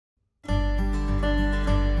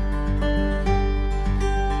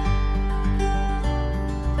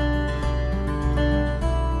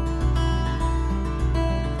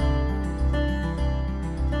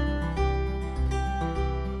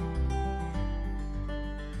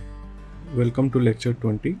Welcome to lecture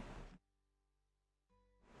 20.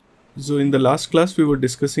 So in the last class we were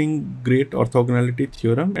discussing great orthogonality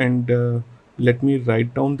theorem, and let me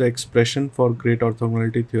write down the expression for great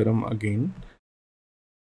orthogonality theorem again.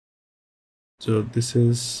 So this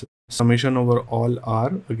is summation over all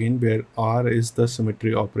R again, where R is the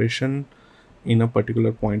symmetry operation in a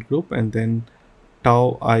particular point group, and then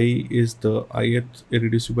tau I is the ith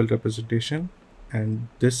irreducible representation, and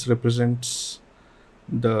this represents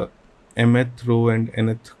the mth row and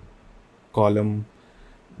nth column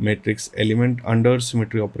matrix element under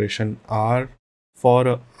symmetry operation R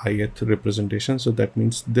for a ith representation. So that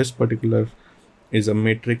means this particular is a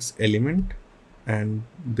matrix element, and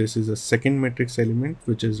this is a second matrix element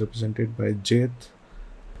which is represented by jth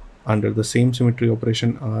under the same symmetry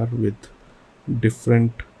operation R with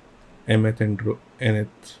different mth and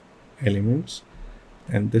nth elements,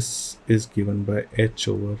 and this is given by h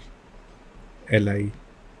over li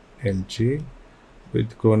lj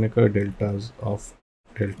with Kronecker deltas of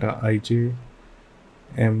delta ij,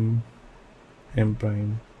 m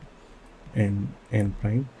prime, and n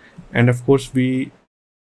prime. And of course we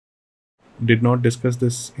did not discuss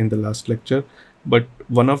this in the last lecture, but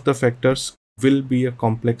one of the factors will be a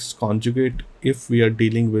complex conjugate if we are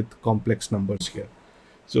dealing with complex numbers here.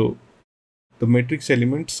 So the matrix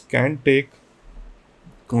elements can take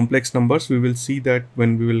complex numbers. We will see that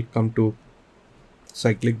when we will come to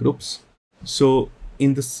cyclic groups. So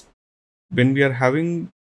in this, when we are having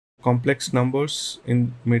complex numbers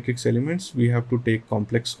in matrix elements, we have to take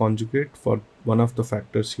complex conjugate for one of the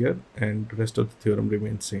factors here, and rest of the theorem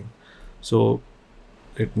remains same. So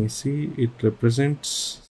let me see, it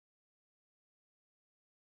represents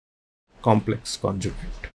complex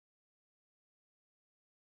conjugate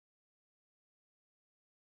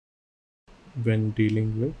when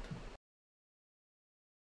dealing with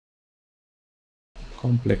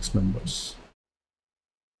complex numbers.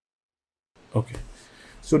 Okay,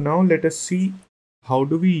 so now let us see how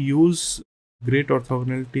do we use great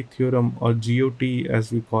orthogonality theorem, or GOT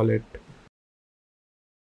as we call it,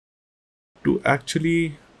 to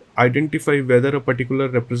actually identify whether a particular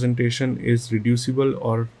representation is reducible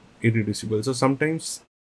or irreducible. So sometimes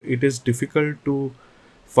it is difficult to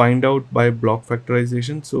find out by block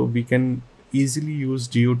factorization, so we can easily use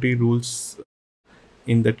GOT rules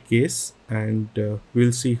in that case, and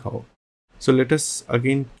we'll see how. So let us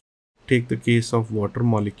again take the case of water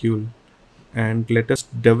molecule, and let us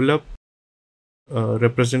develop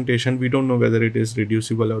representation. We don't know whether it is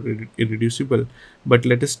reducible or irreducible, but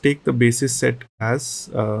let us take the basis set as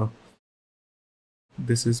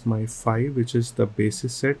this is my phi, which is the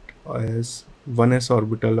basis set, as 1s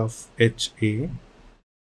orbital of HA.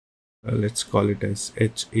 Let's call it as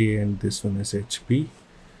HA, and this one is HB.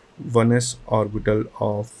 1s orbital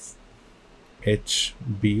of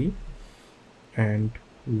HB and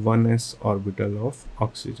 1s orbital of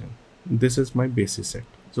oxygen. This is my basis set.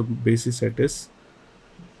 So basis set is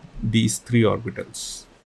these three orbitals.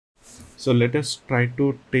 So let us try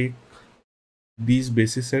to take these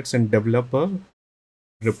basis sets and develop a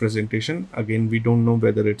representation. Again, we don't know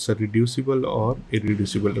whether it's a reducible or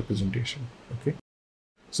irreducible representation. Okay,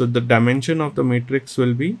 so the dimension of the matrix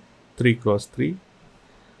will be 3 cross 3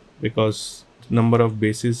 because number of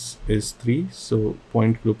bases is 3. So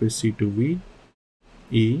point group is C2V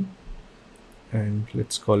E, and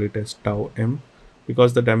let's call it as tau m.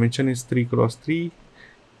 Because the dimension is 3 cross 3,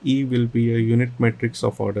 E will be a unit matrix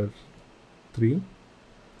of order 3,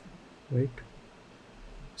 right?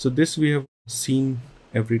 So this we have seen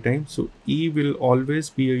every time. So E will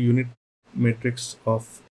always be a unit matrix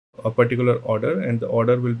of a particular order, and the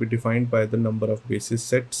order will be defined by the number of basis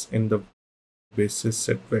sets in the basis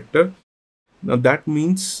set vector. Now that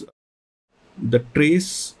means the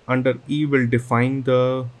trace under E will define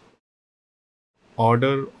the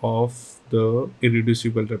order of the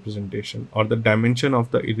irreducible representation, or the dimension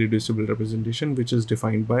of the irreducible representation, which is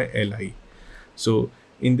defined by Li. So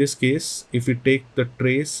in this case, if we take the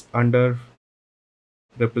trace under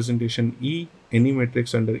representation E, any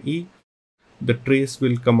matrix under E, the trace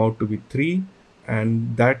will come out to be 3,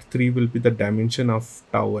 and that 3 will be the dimension of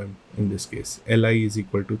tau m. In this case, Li is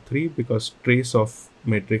equal to 3 because trace of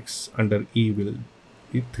matrix under E will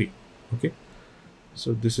be 3. Okay,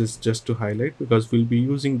 so this is just to highlight because we'll be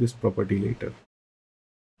using this property later.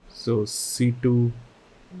 So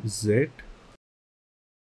C2Z.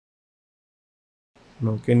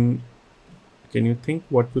 Now can you think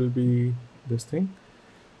what will be this thing?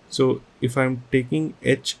 So if I'm taking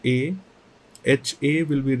HA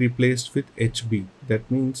will be replaced with HB.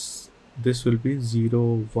 That means this will be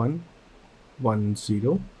 0 1 1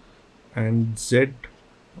 0, and Z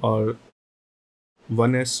or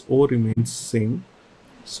 1SO remains same,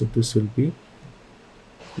 so this will be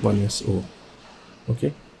 1SO.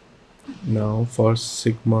 Okay, now for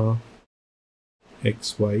sigma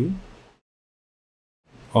xy,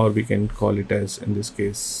 or we can call it as, in this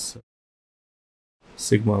case,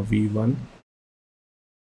 sigma v1,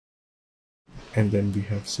 and then we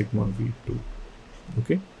have sigma v2.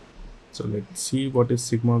 Okay, so let's see what is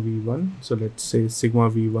sigma v1. So let's say sigma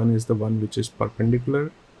v1 is the one which is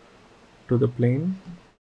perpendicular to the plane.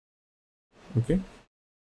 Okay,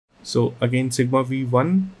 so again sigma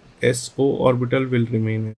v1, SO orbital will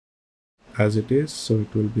remain as it is, so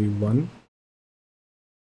it will be 1.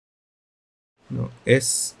 Now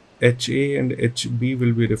S, HA and HB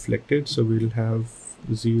will be reflected, so we'll have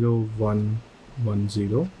 0, 1, 1,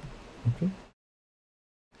 0. Okay,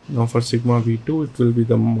 now for sigma v2, it will be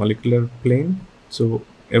the molecular plane, so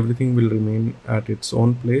everything will remain at its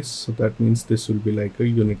own place. So that means this will be like a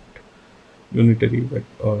unitary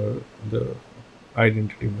vector, or the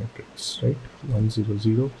identity matrix, right? 1, 0,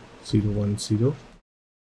 0, 0, 1, 0,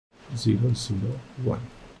 0, 0, 1.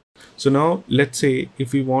 So now let's say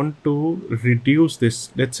if we want to reduce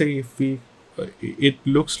this, let's say if we it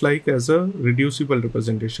looks like as a reducible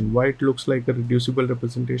representation. Why it looks like a reducible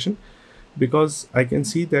representation? Because I can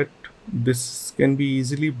see that this can be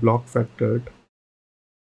easily block factored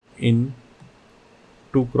in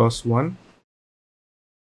 2 cross 1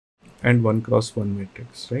 and 1 cross 1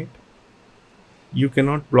 matrix, right? You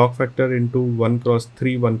cannot block factor into 1 cross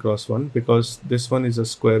 3, 1 cross 1, because this one is a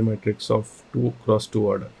square matrix of 2 cross 2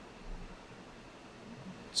 order.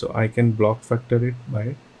 So I can block factor it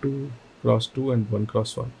by 2 cross 2 and 1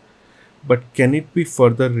 cross 1. But can it be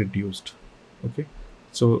further reduced? Okay,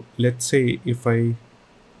 so let's say if I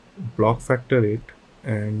block factor it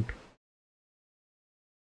and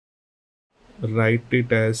write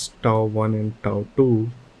it as tau 1 and tau 2,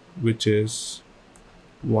 which is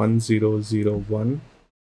 1, 0, 0, 1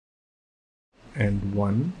 and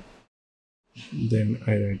 1, then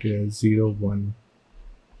I write it as 0, 1,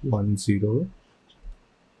 1, 0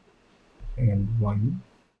 and 1,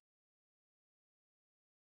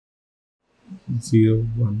 0,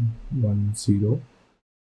 1, 1, 0,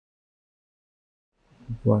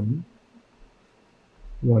 1,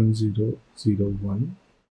 1, 0, 0, 1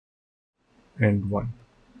 and 1.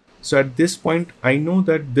 So at this point I know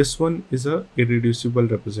that this one is a irreducible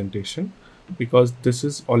representation, because this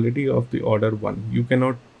is already of the order 1. You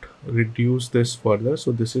cannot reduce this further,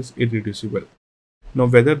 so this is irreducible. Now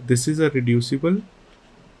whether this is a reducible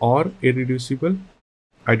or irreducible,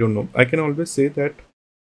 I don't know. I can always say that,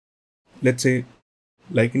 let's say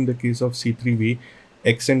like in the case of C3V,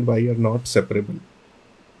 x and y are not separable.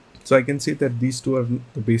 So I can say that these two are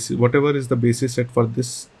the basis, whatever is the basis set for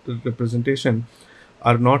this representation,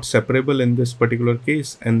 are not separable in this particular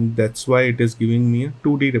case, and that's why it is giving me a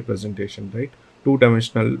 2D representation, right?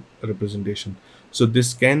 Two-dimensional representation. So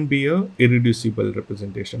this can be a irreducible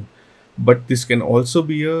representation, but this can also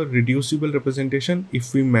be a reducible representation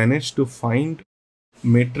if we manage to find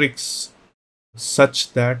matrix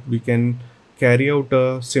such that we can carry out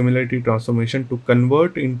a similarity transformation to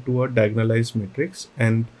convert into a diagonalized matrix,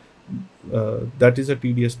 and that is a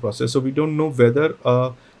tedious process. So we don't know whether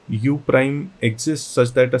a U prime exists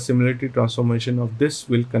such that a similarity transformation of this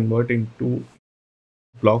will convert into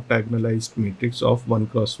block diagonalized matrix of 1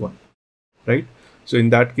 cross 1, right? So in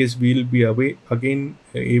that case, we'll be again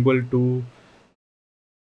able to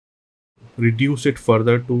reduce it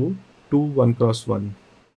further to 1 cross 1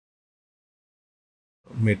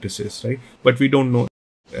 matrices, right? But we don't know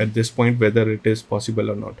at this point whether it is possible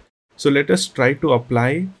or not. So let us try to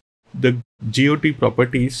apply the GOT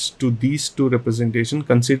properties to these two representations,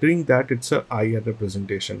 considering that it's a IR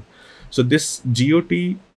representation. So this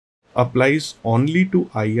GOT applies only to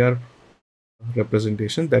IR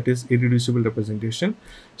representation, that is irreducible representation.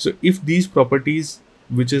 So if these properties,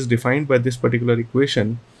 which is defined by this particular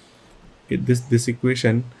equation, this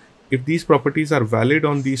equation, if these properties are valid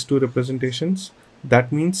on these two representations,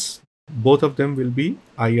 that means both of them will be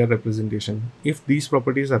IR representation. If these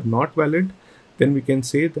properties are not valid, then we can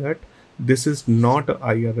say that this is not a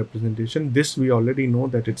IR representation. This we already know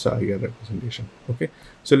that it's a IR representation. Okay,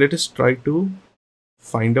 so let us try to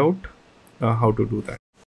find out how to do that.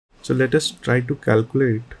 So let us try to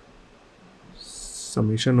calculate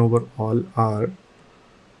summation over all R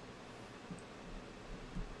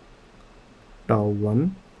tau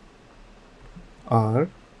 1 R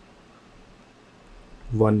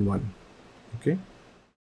 1 1, okay,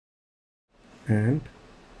 and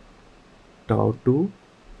tau 2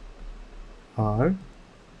 R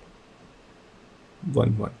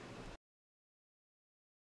 1 1.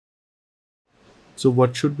 So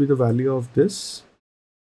what should be the value of this?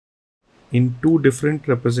 in two different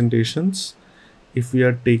representations, if we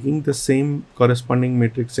are taking the same corresponding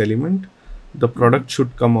matrix element, the product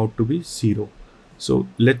should come out to be 0. So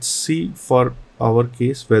let's see for our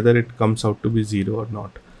case whether it comes out to be 0 or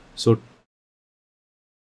not. So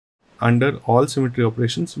under all symmetry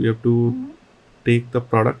operations, we have to take the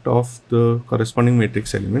product of the corresponding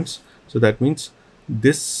matrix elements. So that means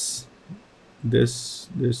this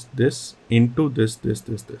into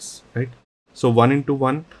this, right? So 1 into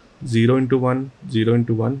 1, 0 into 1, 0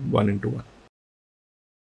 into 1, 1 into 1.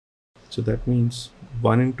 So that means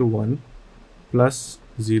 1 into 1 plus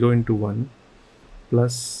 0 into 1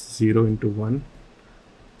 plus 0 into 1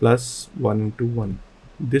 plus 1 into 1.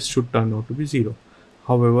 This should turn out to be 0.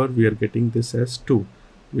 However, we are getting this as 2,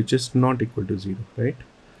 which is not equal to 0, right?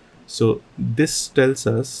 So this tells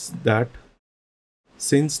us that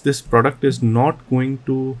since this product is not going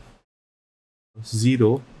to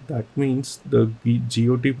 0, that means the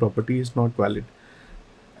GOT property is not valid.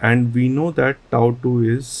 And we know that tau 2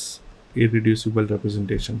 is irreducible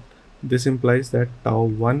representation. This implies that tau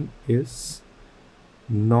 1 is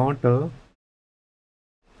not a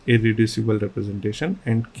irreducible representation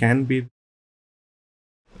and can be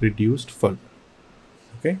reduced further.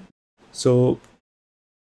 Okay, so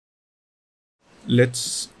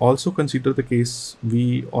let's also consider the case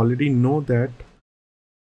we already know that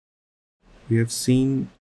we have seen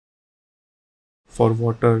for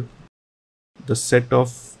water the set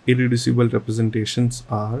of irreducible representations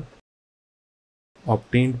are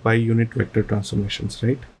obtained by unit vector transformations,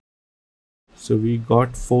 right? So we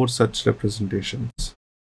got 4 such representations,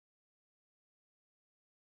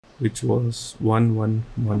 which was 1 1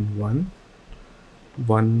 1 1,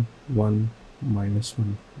 1 1 minus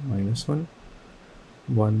 1 minus 1,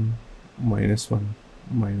 1 minus 1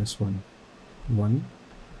 minus 1 1,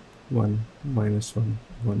 1 minus 1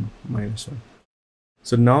 1 minus 1.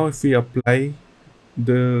 So now if we apply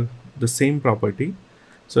the same property,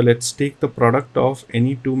 so let's take the product of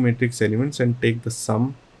any two matrix elements and take the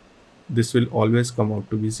sum. This will always come out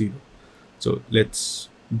to be 0. So let's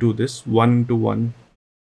do this. 1 into 1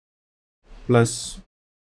 plus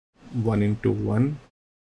 1 into 1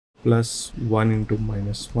 plus 1 into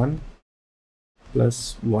minus 1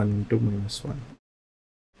 plus 1 into minus 1.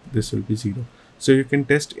 This will be 0. So you can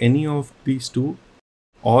test any of these two.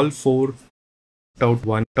 All 4, tau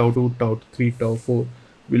 1, tau 2, tau 3, tau 4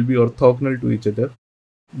 will be orthogonal to each other,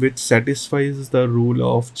 which satisfies the rule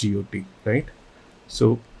of GOT, right?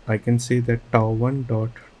 So I can say that tau 1 dot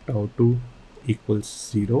tau 2 equals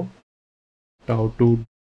 0, tau 2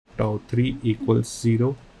 tau 3 equals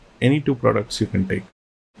 0. Any two products you can take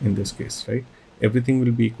in this case, right? Everything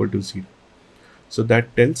will be equal to 0. So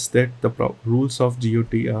that tells that the rules of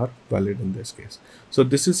GOT are valid in this case. So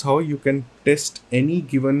this is how you can test any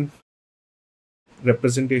given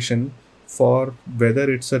representation for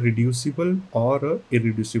whether it's a reducible or a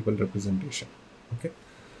irreducible representation. Okay.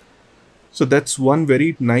 So that's one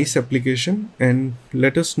very nice application, and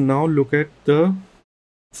let us now look at the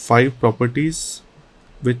 5 properties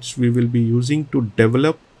which we will be using to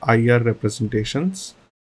develop IR representations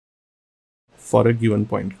for a given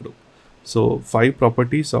point group. So 5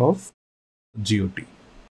 properties of GOT.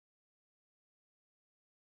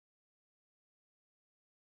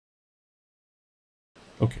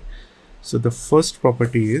 Okay, so the first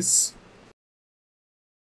property is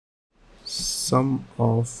sum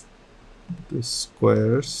of the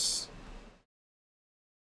squares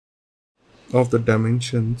of the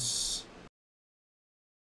dimensions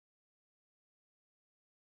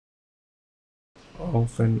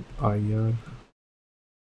of an IR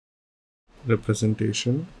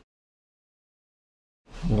representation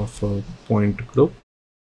of a point group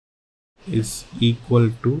is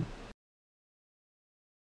equal to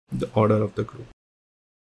the order of the group.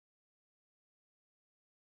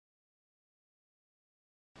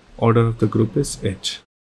 Order of the group is H.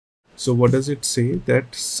 So what does it say?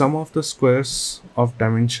 That sum of the squares of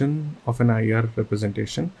dimension of an IR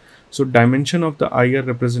representation. So dimension of the IR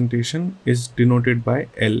representation is denoted by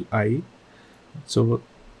Li. So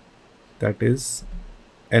that is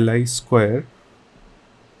Li square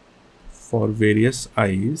for various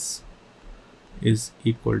i's is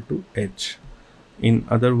equal to H. In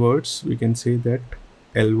other words, we can say that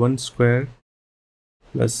L1 square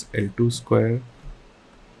plus L2 square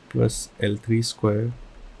plus L3 square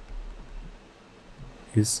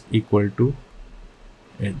is equal to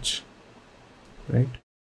H, right?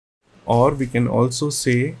 Or we can also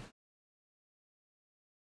say,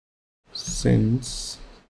 since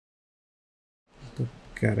the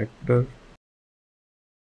character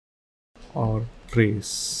or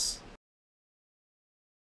trace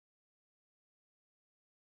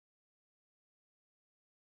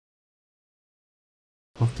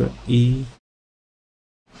of the E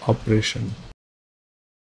operation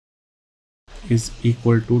is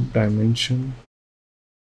equal to dimension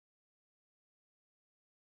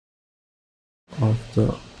of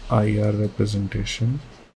the IR representation.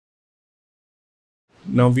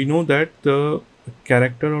 Now we know that the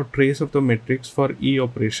character or trace of the matrix for E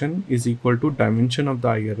operation is equal to dimension of the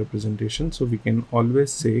IR representation. So we can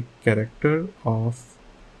always say character of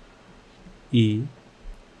E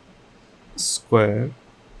square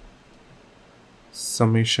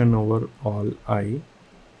summation over all I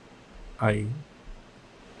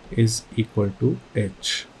is equal to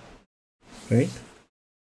H, right?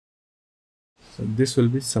 So this will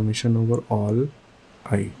be summation over all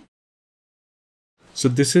I. So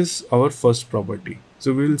this is our first property.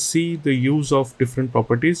 So we will see the use of different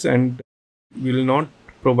properties, and we will not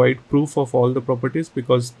provide proof of all the properties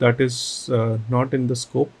because that is not in the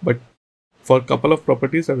scope. But for a couple of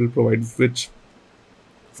properties I will provide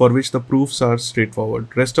for which the proofs are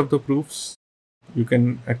straightforward. Rest of the proofs you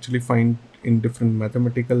can actually find in different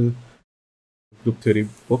mathematical group theory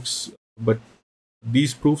books, but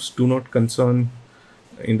these proofs do not concern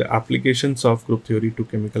in the applications of group theory to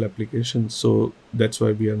chemical applications, so that's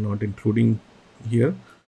why we are not including here.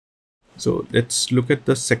 So let's look at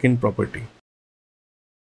the second property.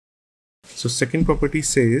 So second property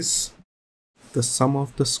says the sum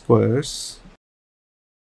of the squares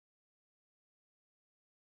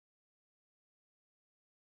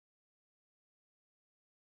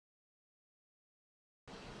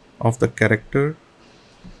of the character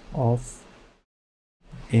of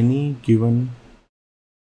any given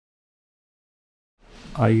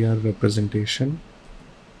IR representation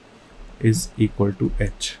is equal to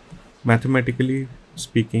H. Mathematically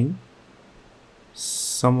speaking,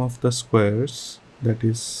 sum of the squares, that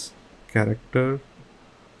is character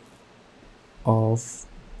of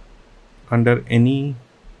under any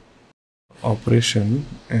operation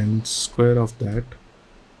and square of that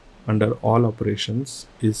under all operations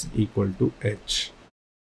is equal to H.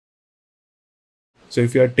 So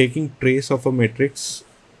if you are taking trace of a matrix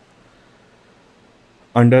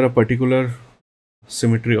under a particular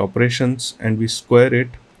symmetry operations and we square it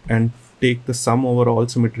and take the sum over all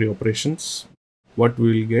symmetry operations, what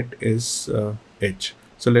we will get is H.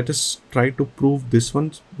 So let us try to prove this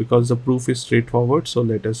one because the proof is straightforward. So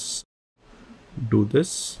let us do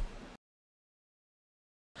this.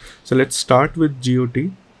 So let's start with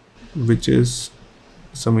GOT, which is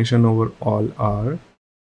summation over all R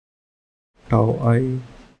tau I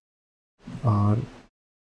R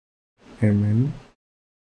Mn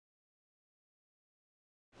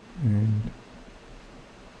and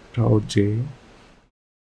tau J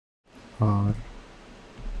R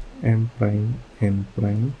M prime N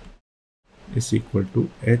prime is equal to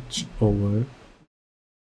H over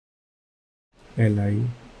Li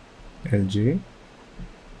Lj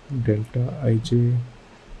delta Ij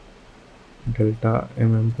delta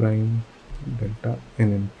mm prime delta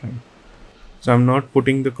nn prime. So I'm not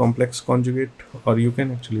putting the complex conjugate, or you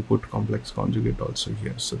can actually put complex conjugate also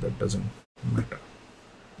here, so that doesn't matter.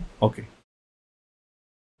 Okay,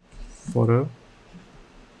 for a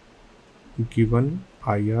given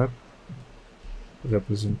IR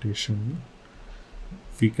representation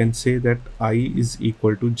we can say that I is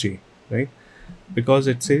equal to J, right? Because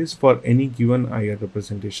it says for any given IR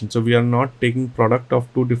representation. So we are not taking product of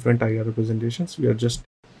two different IR representations. We are just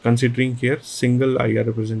considering here single IR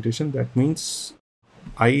representation. That means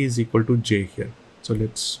I is equal to J here. So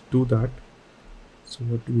let's do that. So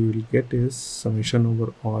what we will get is summation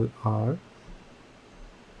over all R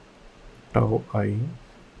tau I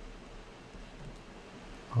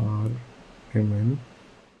R Mn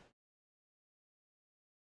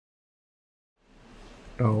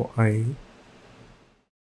tau I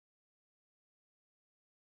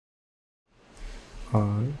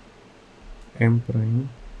R M prime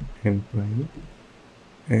N prime,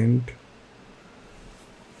 and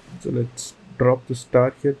so let's drop the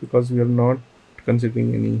star here because we are not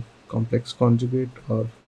considering any complex conjugate, or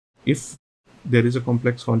if there is a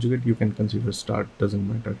complex conjugate you can consider star, doesn't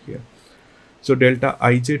matter here. So delta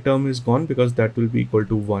Ij term is gone because that will be equal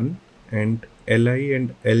to 1, and Li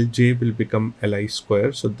and Lj will become Li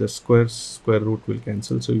square, so the square root will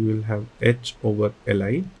cancel, so you will have H over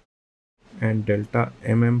Li and delta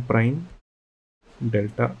mm prime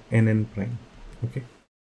delta nn prime. Okay,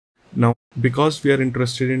 now because we are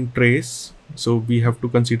interested in trace, so we have to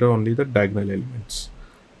consider only the diagonal elements.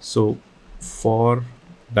 So for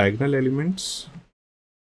diagonal elements,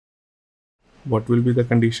 what will be the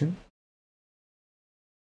condition?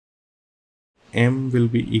 M will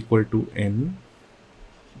be equal to n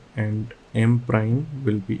and m prime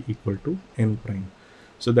will be equal to n prime.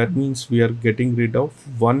 So that means we are getting rid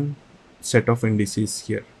of one set of indices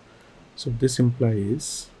here. So this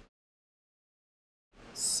implies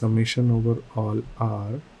summation over all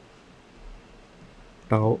r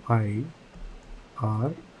tau I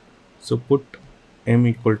r. So put m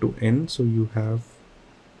equal to n. So you have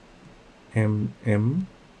m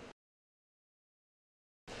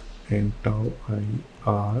and tau I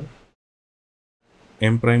r,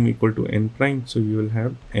 m prime equal to n prime. So you will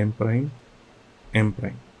have m prime,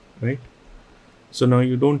 right? So now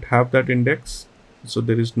you don't have that index. So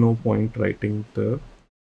there is no point writing the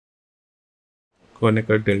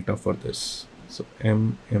Kronecker delta for this. So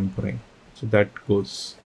m prime. So that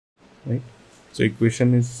goes, right? So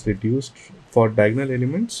equation is reduced. For diagonal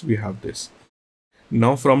elements, we have this.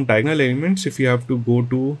 Now from diagonal elements, if you have to go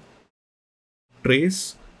to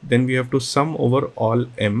trace, then we have to sum over all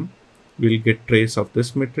m. We'll get trace of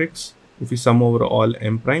this matrix. If we sum over all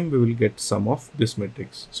m prime, we will get sum of this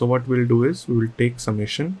matrix. So what we'll do is we will take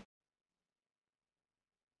summation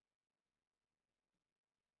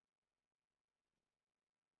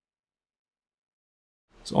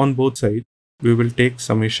so on both sides. We will take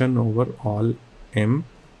summation over all m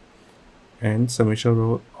and summation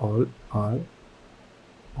over all r,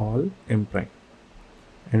 all m prime.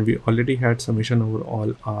 And we already had summation over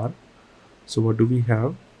all r. So what do we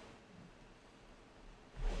have?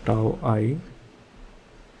 Tau I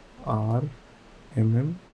r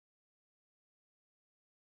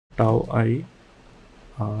tau I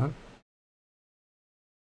r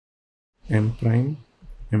m prime,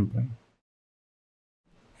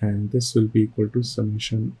 and this will be equal to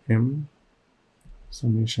summation m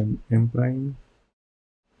prime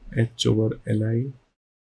h over li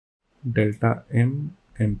delta m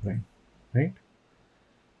prime, right?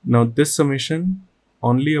 Now this summation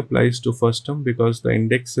only applies to first term because the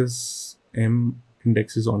index is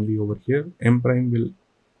only over here. M prime will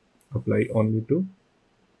apply only to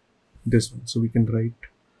this one. So we can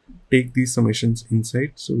take these summations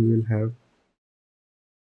inside. So we will have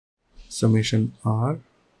summation r,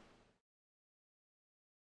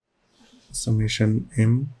 summation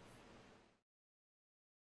m,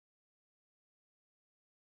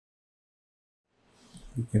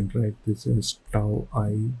 we can write this as tau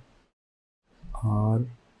I r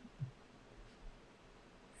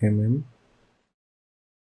and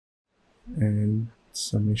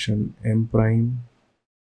summation m prime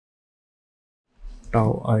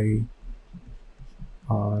tau I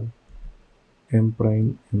r m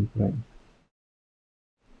prime,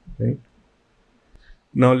 right?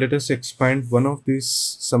 Now let us expand one of these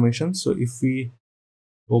summations. So if we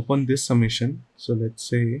open this summation, so let's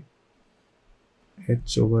say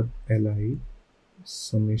h over li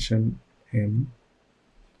summation m.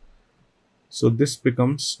 So this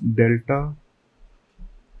becomes delta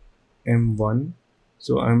m1.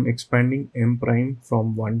 So I'm expanding m prime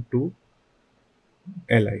from 1 to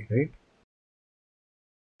li, right?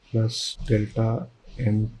 Plus delta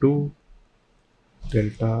m2,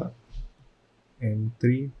 delta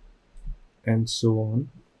m3, and so on.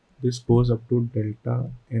 This goes up to delta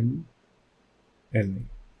m li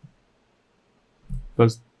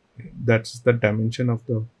because that's the dimension of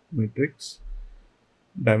the matrix,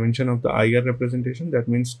 dimension of the IR representation. That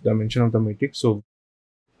means dimension of the matrix. So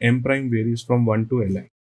m prime varies from 1 to li,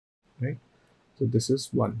 right? So this is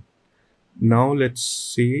 1. Now let's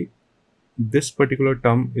say this particular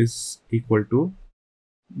term is equal to,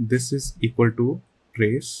 this is equal to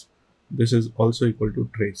trace, this is also equal to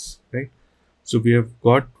trace, right? So we have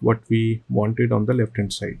got what we wanted on the left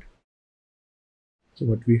hand side. So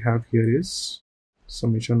what we have here is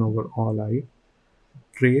summation over all I,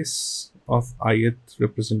 trace of ith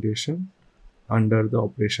representation under the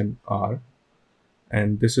operation r,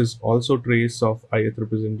 and this is also trace of ith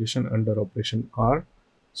representation under operation r.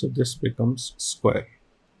 So this becomes square,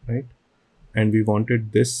 right? And we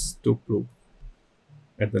wanted this to prove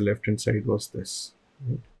at the left hand side was this,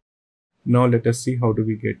 right? Now let us see how do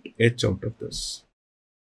we get h out of this.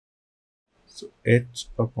 So h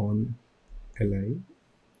upon li.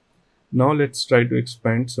 Now let's try to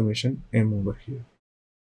expand summation m over here.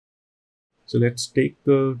 So let's take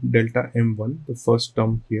the delta m1, the first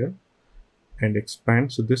term here, and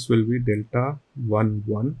expand. So this will be delta 1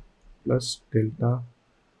 1 plus delta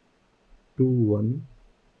 2 1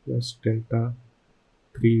 plus delta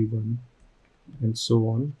 3 1 and so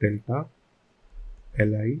on delta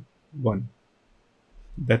li 1.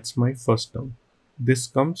 That's my first term. This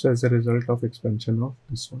comes as a result of expansion of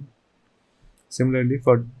this one. Similarly,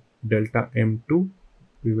 for delta m2,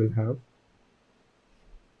 we will have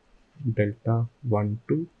delta 1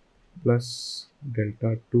 2 plus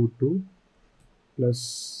delta 2 2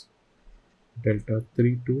 plus delta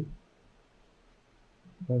 3 2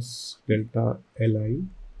 plus delta li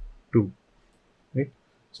 2, right?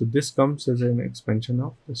 So this comes as an expansion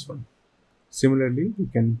of this one. Similarly, we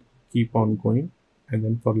can keep on going, and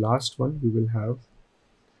then for last one we will have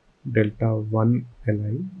delta 1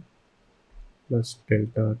 li plus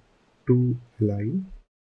delta 2 li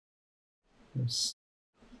plus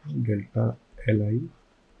delta li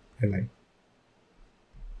li,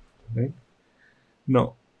 right?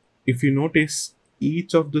 Now if you notice,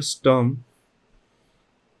 each of this term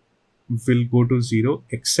will go to 0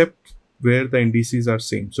 except where the indices are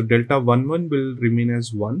same. So delta 1 1 will remain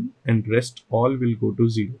as 1 and rest all will go to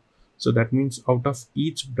 0. So that means out of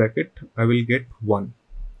each bracket I will get 1,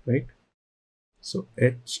 right? So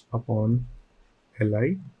h upon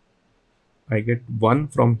li, I get 1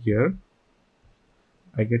 from here,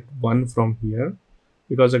 I get 1 from here,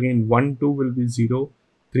 because again 1 2 will be 0,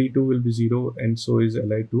 3 2 will be 0, and so is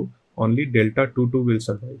li2. Only delta 2 2 will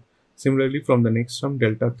survive. Similarly, from the next term,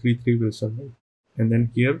 delta 3 3 will survive, and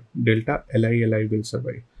then here delta li will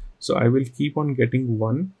survive. So I will keep on getting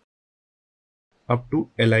 1 up to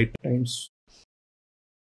li times,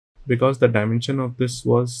 because the dimension of this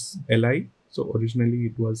was li. So originally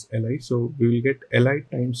it was li, so we will get li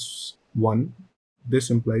times 1. This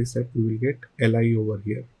implies that we will get li over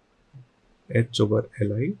here, h over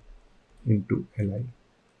li into li,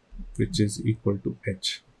 which is equal to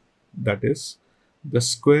h. That is, the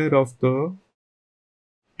square of the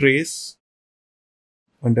trace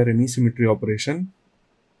under any symmetry operation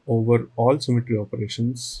over all symmetry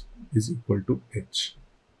operations is equal to h.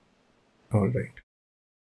 Alright.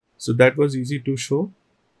 So that was easy to show.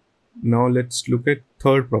 Now let's look at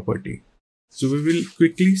third property. So we will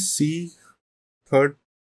quickly see third,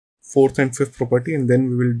 fourth and fifth property, and then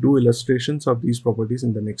we will do illustrations of these properties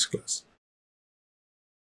in the next class.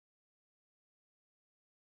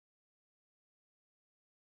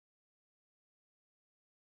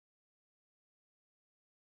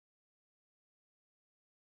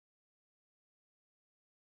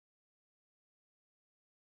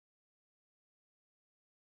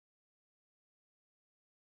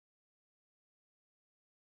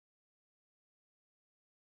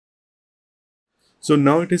 So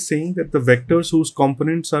now it is saying that the vectors whose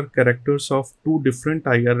components are characters of two different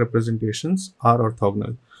IR representations are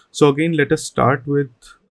orthogonal. So again, let us start with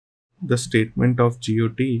the statement of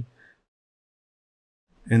GOT,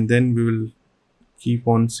 and then we will keep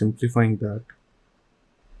on simplifying that.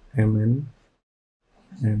 Mn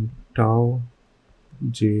and tau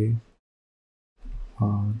j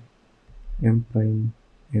r m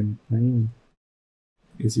prime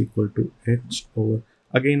is equal to h over.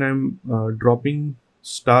 Again, I'm dropping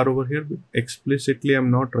star over here. Explicitly,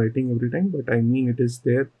 I'm not writing every time, but I mean it is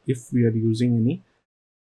there if we are using any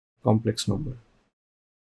complex number.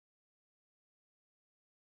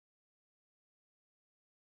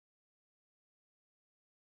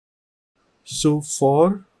 So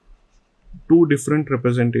for two different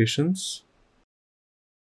representations,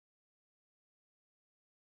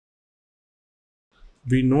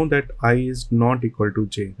 we know that I is not equal to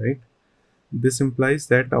j, right? This implies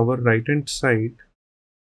that our right hand side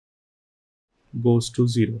goes to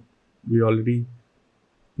 0. We already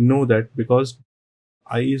know that, because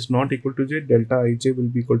I is not equal to j, delta ij will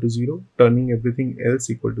be equal to 0, turning everything else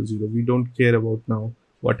equal to 0. We don't care about now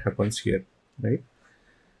what happens here, right?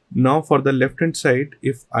 Now for the left hand side,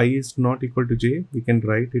 if I is not equal to j, we can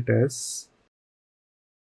write it as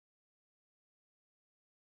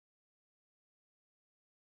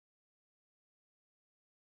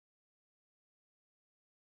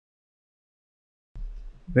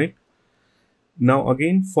right. Now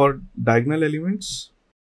again, for diagonal elements,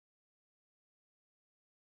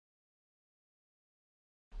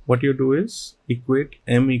 what you do is equate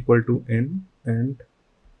m equal to n and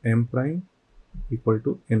m prime equal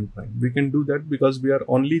to n prime. We can do that because we are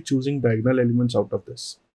only choosing diagonal elements out of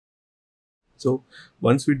this. So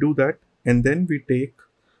once we do that, and then we take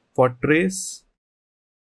for trace,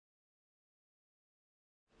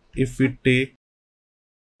 if we take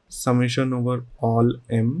summation over all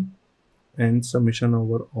m and summation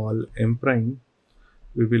over all m prime,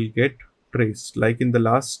 we will get trace. Like in the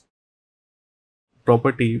last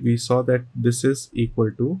property, we saw that this is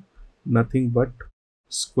equal to nothing but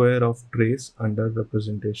square of trace under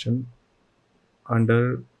representation,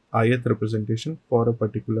 under ith representation for a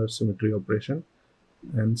particular symmetry operation,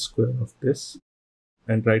 and square of this.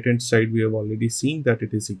 And right hand side, we have already seen that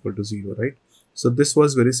it is equal to 0, right? So this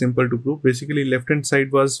was very simple to prove. Basically, left hand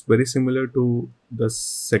side was very similar to the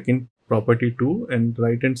second property too, and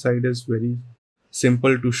right hand side is very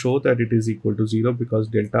simple to show that it is equal to 0 because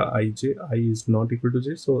delta ij, I is not equal to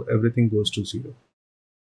j, so everything goes to 0.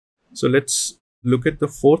 So let's look at the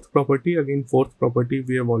fourth property. Again, fourth property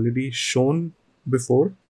we have already shown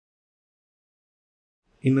before.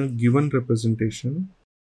 In a given representation,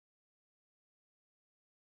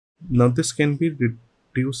 now this can be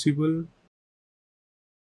reducible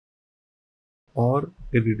or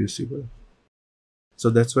irreducible. So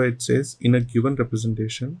that's why it says in a given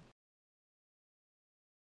representation,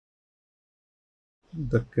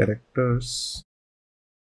 the characters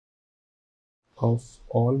of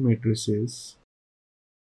all matrices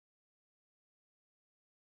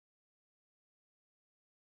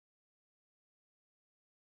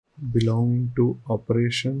belonging to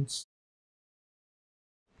operations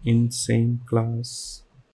in same class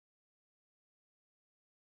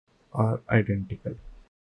are identical,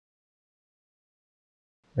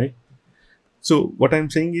 right? So what I'm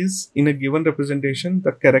saying is, in a given representation,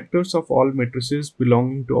 the characters of all matrices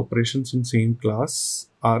belonging to operations in same class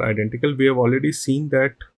are identical. We have already seen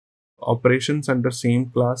that operations under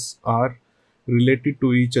same class are related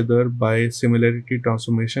to each other by similarity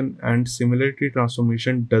transformation, and similarity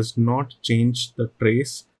transformation does not change the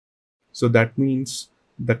trace. So that means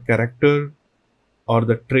the character or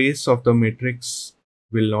the trace of the matrix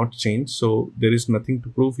will not change. So there is nothing to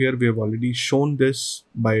prove here. We have already shown this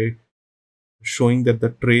by showing that the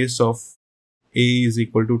trace of A is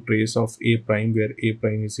equal to trace of A prime, where A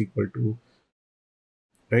prime is equal to,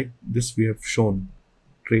 right? This we have shown.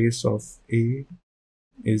 Trace of A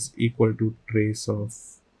is equal to trace of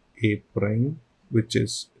A prime, which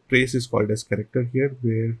is, trace is called as character here,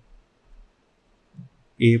 where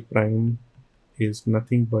A prime is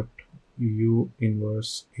nothing but U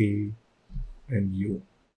inverse A and U.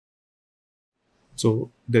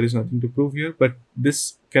 So there is nothing to prove here, but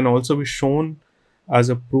this can also be shown as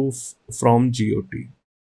a proof from GOT.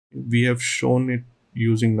 We have shown it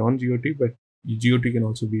using non-GOT, but GOT can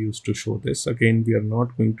also be used to show this. Again, we are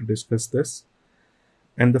not going to discuss this.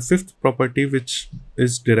 And the fifth property, which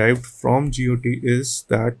is derived from GOT, is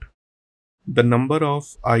that the number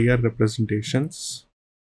of IR representations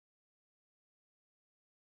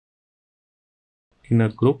in a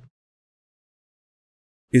group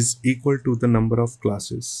is equal to the number of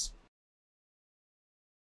classes.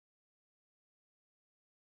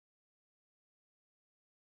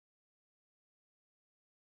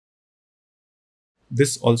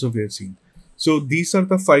 This also we have seen. So these are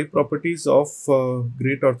the 5 properties of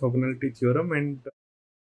great orthogonality theorem, and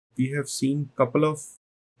we have seen couple of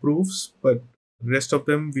proofs, but rest of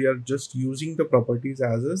them we are just using the properties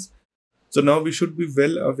as is. So now we should be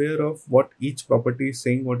well aware of what each property is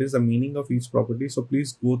saying, what is the meaning of each property. So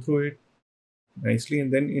please go through it nicely,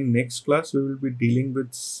 and then in next class we will be dealing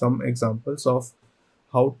with some examples of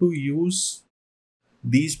how to use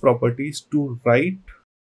these properties to write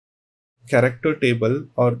character table,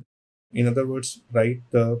 or in other words, write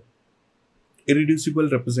the irreducible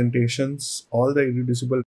representations, all the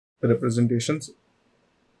irreducible representations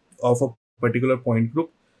of a particular point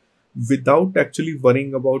group, without actually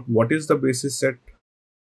worrying about what is the basis set,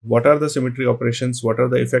 what are the symmetry operations, what are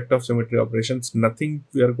the effect of symmetry operations. Nothing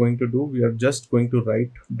we are going to do. We are just going to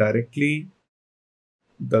write directly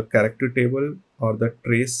the character table or the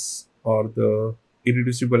trace or the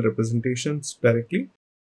irreducible representations directly.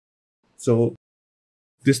 So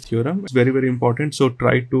this theorem is very, very important. So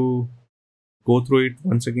try to go through it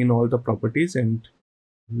once again, all the properties, and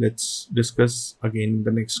let's discuss again in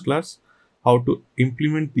the next class how to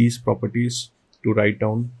implement these properties to write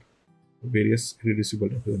down various irreducible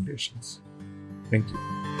representations. Thank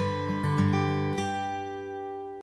you.